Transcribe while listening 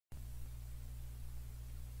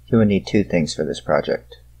You will need two things for this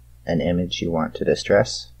project: an image you want to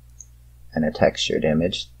distress and a textured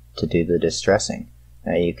image to do the distressing.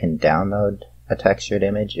 Now you can download a textured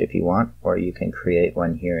image if you want, or you can create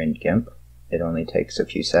one here in Gimp. It only takes a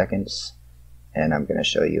few seconds, and I'm going to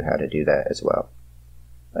show you how to do that as well.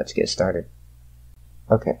 Let's get started.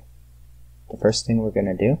 Okay, the first thing we're going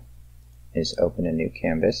to do is open a new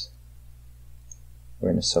canvas. We're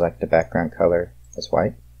going to select the background color as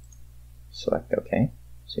white, select OK,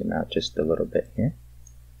 zoom out just a little bit here,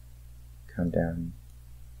 come down,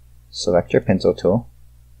 select your pencil tool,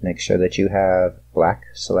 make sure that you have black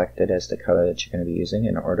selected as the color that you're going to be using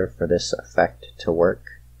in order for this effect to work.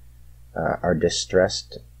 Our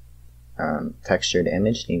distressed textured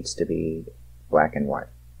image needs to be black and white.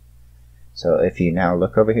 So if you now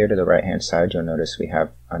look over here to the right hand side, you'll notice we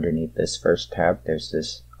have underneath this first tab,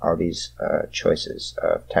 there's all these choices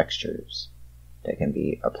of textures that can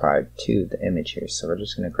be applied to the image here. So we're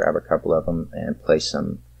just going to grab a couple of them and place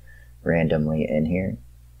them randomly in here.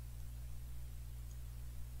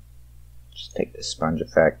 Just take the sponge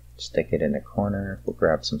effect, stick it in the corner. We'll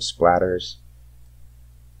grab some splatters,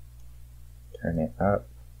 turn it up,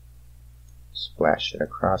 splash it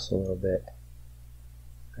across a little bit,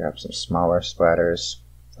 grab some smaller splatters,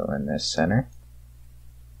 fill in this center,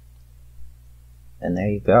 and there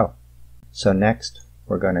you go. So next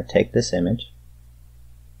we're going to take this image,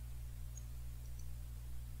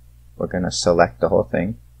 we're going to select the whole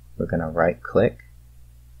thing, we're going to right click,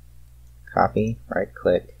 copy, right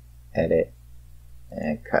click, edit,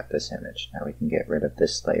 and cut this image. Now we can get rid of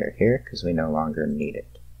this layer here because we no longer need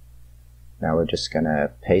it. Now we're just going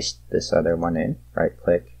to paste this other one in, right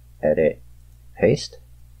click, edit, paste,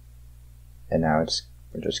 and now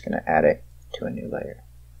we're just going to add it to a new layer.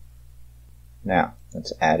 Now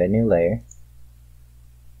let's add a new layer.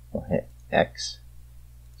 We'll hit X,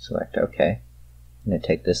 select OK. I'm going to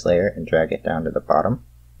take this layer and drag it down to the bottom,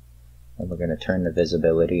 and we're going to turn the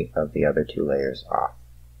visibility of the other two layers off.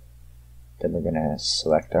 Then we're going to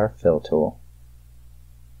select our fill tool,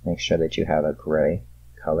 make sure that you have a gray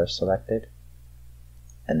color selected,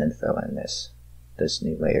 and then fill in this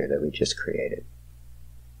new layer that we just created.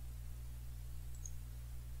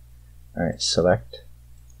 Alright, select,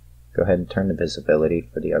 go ahead and turn the visibility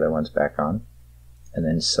for the other ones back on, and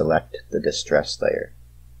then select the distress layer.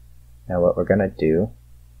 Now what we're going to do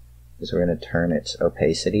is we're going to turn its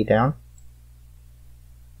opacity down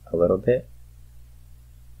a little bit.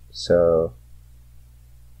 So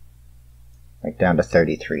like down to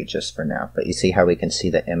 33 just for now, but you see how we can see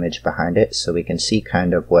the image behind it, so we can see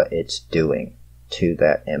kind of what it's doing to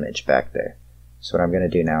that image back there. So what I'm going to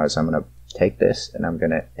do now is I'm going to take this and I'm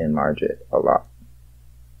going to enlarge it a lot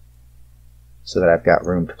so that I've got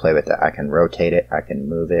room to play with it. I can rotate it, I can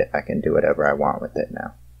move it, I can do whatever I want with it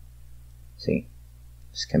now. See,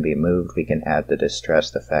 this can be moved, we can add the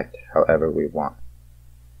distressed effect however we want.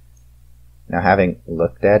 Now having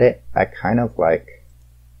looked at it, I kind of like,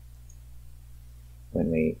 when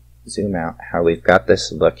we zoom out, how we've got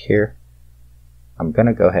this look here. I'm going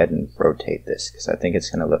to go ahead and rotate this because I think it's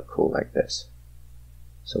going to look cool like this.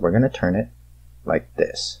 So we're going to turn it like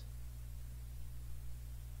this.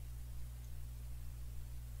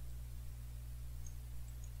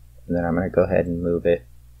 And then I'm going to go ahead and move it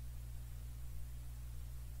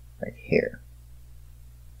right here.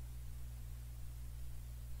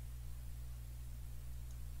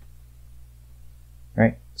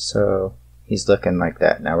 Right, so he's looking like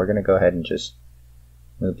that. Now we're going to go ahead and just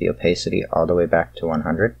move the opacity all the way back to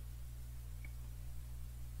 100.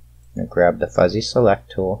 I'm going to grab the fuzzy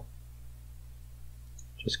select tool,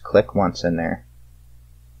 just click once in there,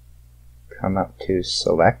 come up to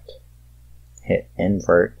select, hit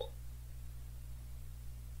invert,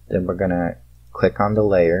 then we're going to click on the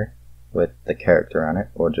layer with the character on it.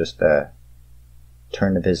 We'll just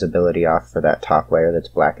turn the visibility off for that top layer that's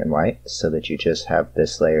black and white so that you just have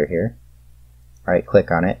this layer here. Right click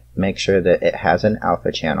on it, make sure that it has an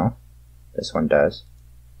alpha channel, this one does,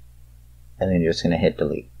 and then you're just going to hit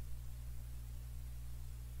delete.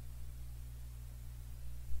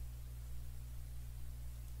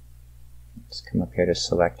 Let's come up here to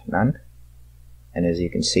select none, and as you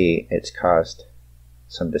can see it's caused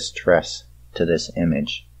some distress to this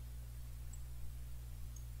image.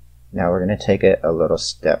 Now we're going to take it a little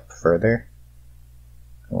step further.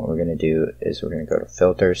 And what we're going to do is we're going to go to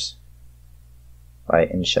filters,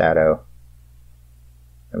 light and shadow,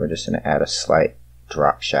 and we're just going to add a slight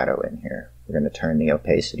drop shadow in here. We're going to turn the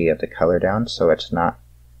opacity of the color down so it's not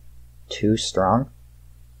too strong,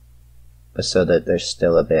 but so that there's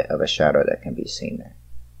still a bit of a shadow that can be seen there.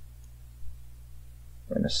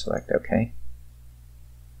 We're going to select OK.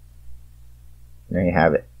 There you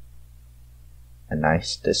have it. a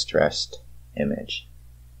nice distressed image.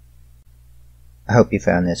 I hope you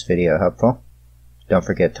found this video helpful. Don't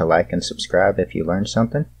forget to like and subscribe if you learned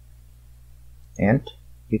something. And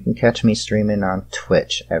you can catch me streaming on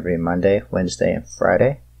Twitch every Monday, Wednesday, and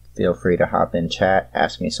Friday. Feel free to hop in chat,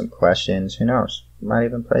 ask me some questions, who knows, we might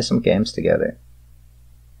even play some games together.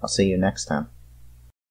 I'll see you next time.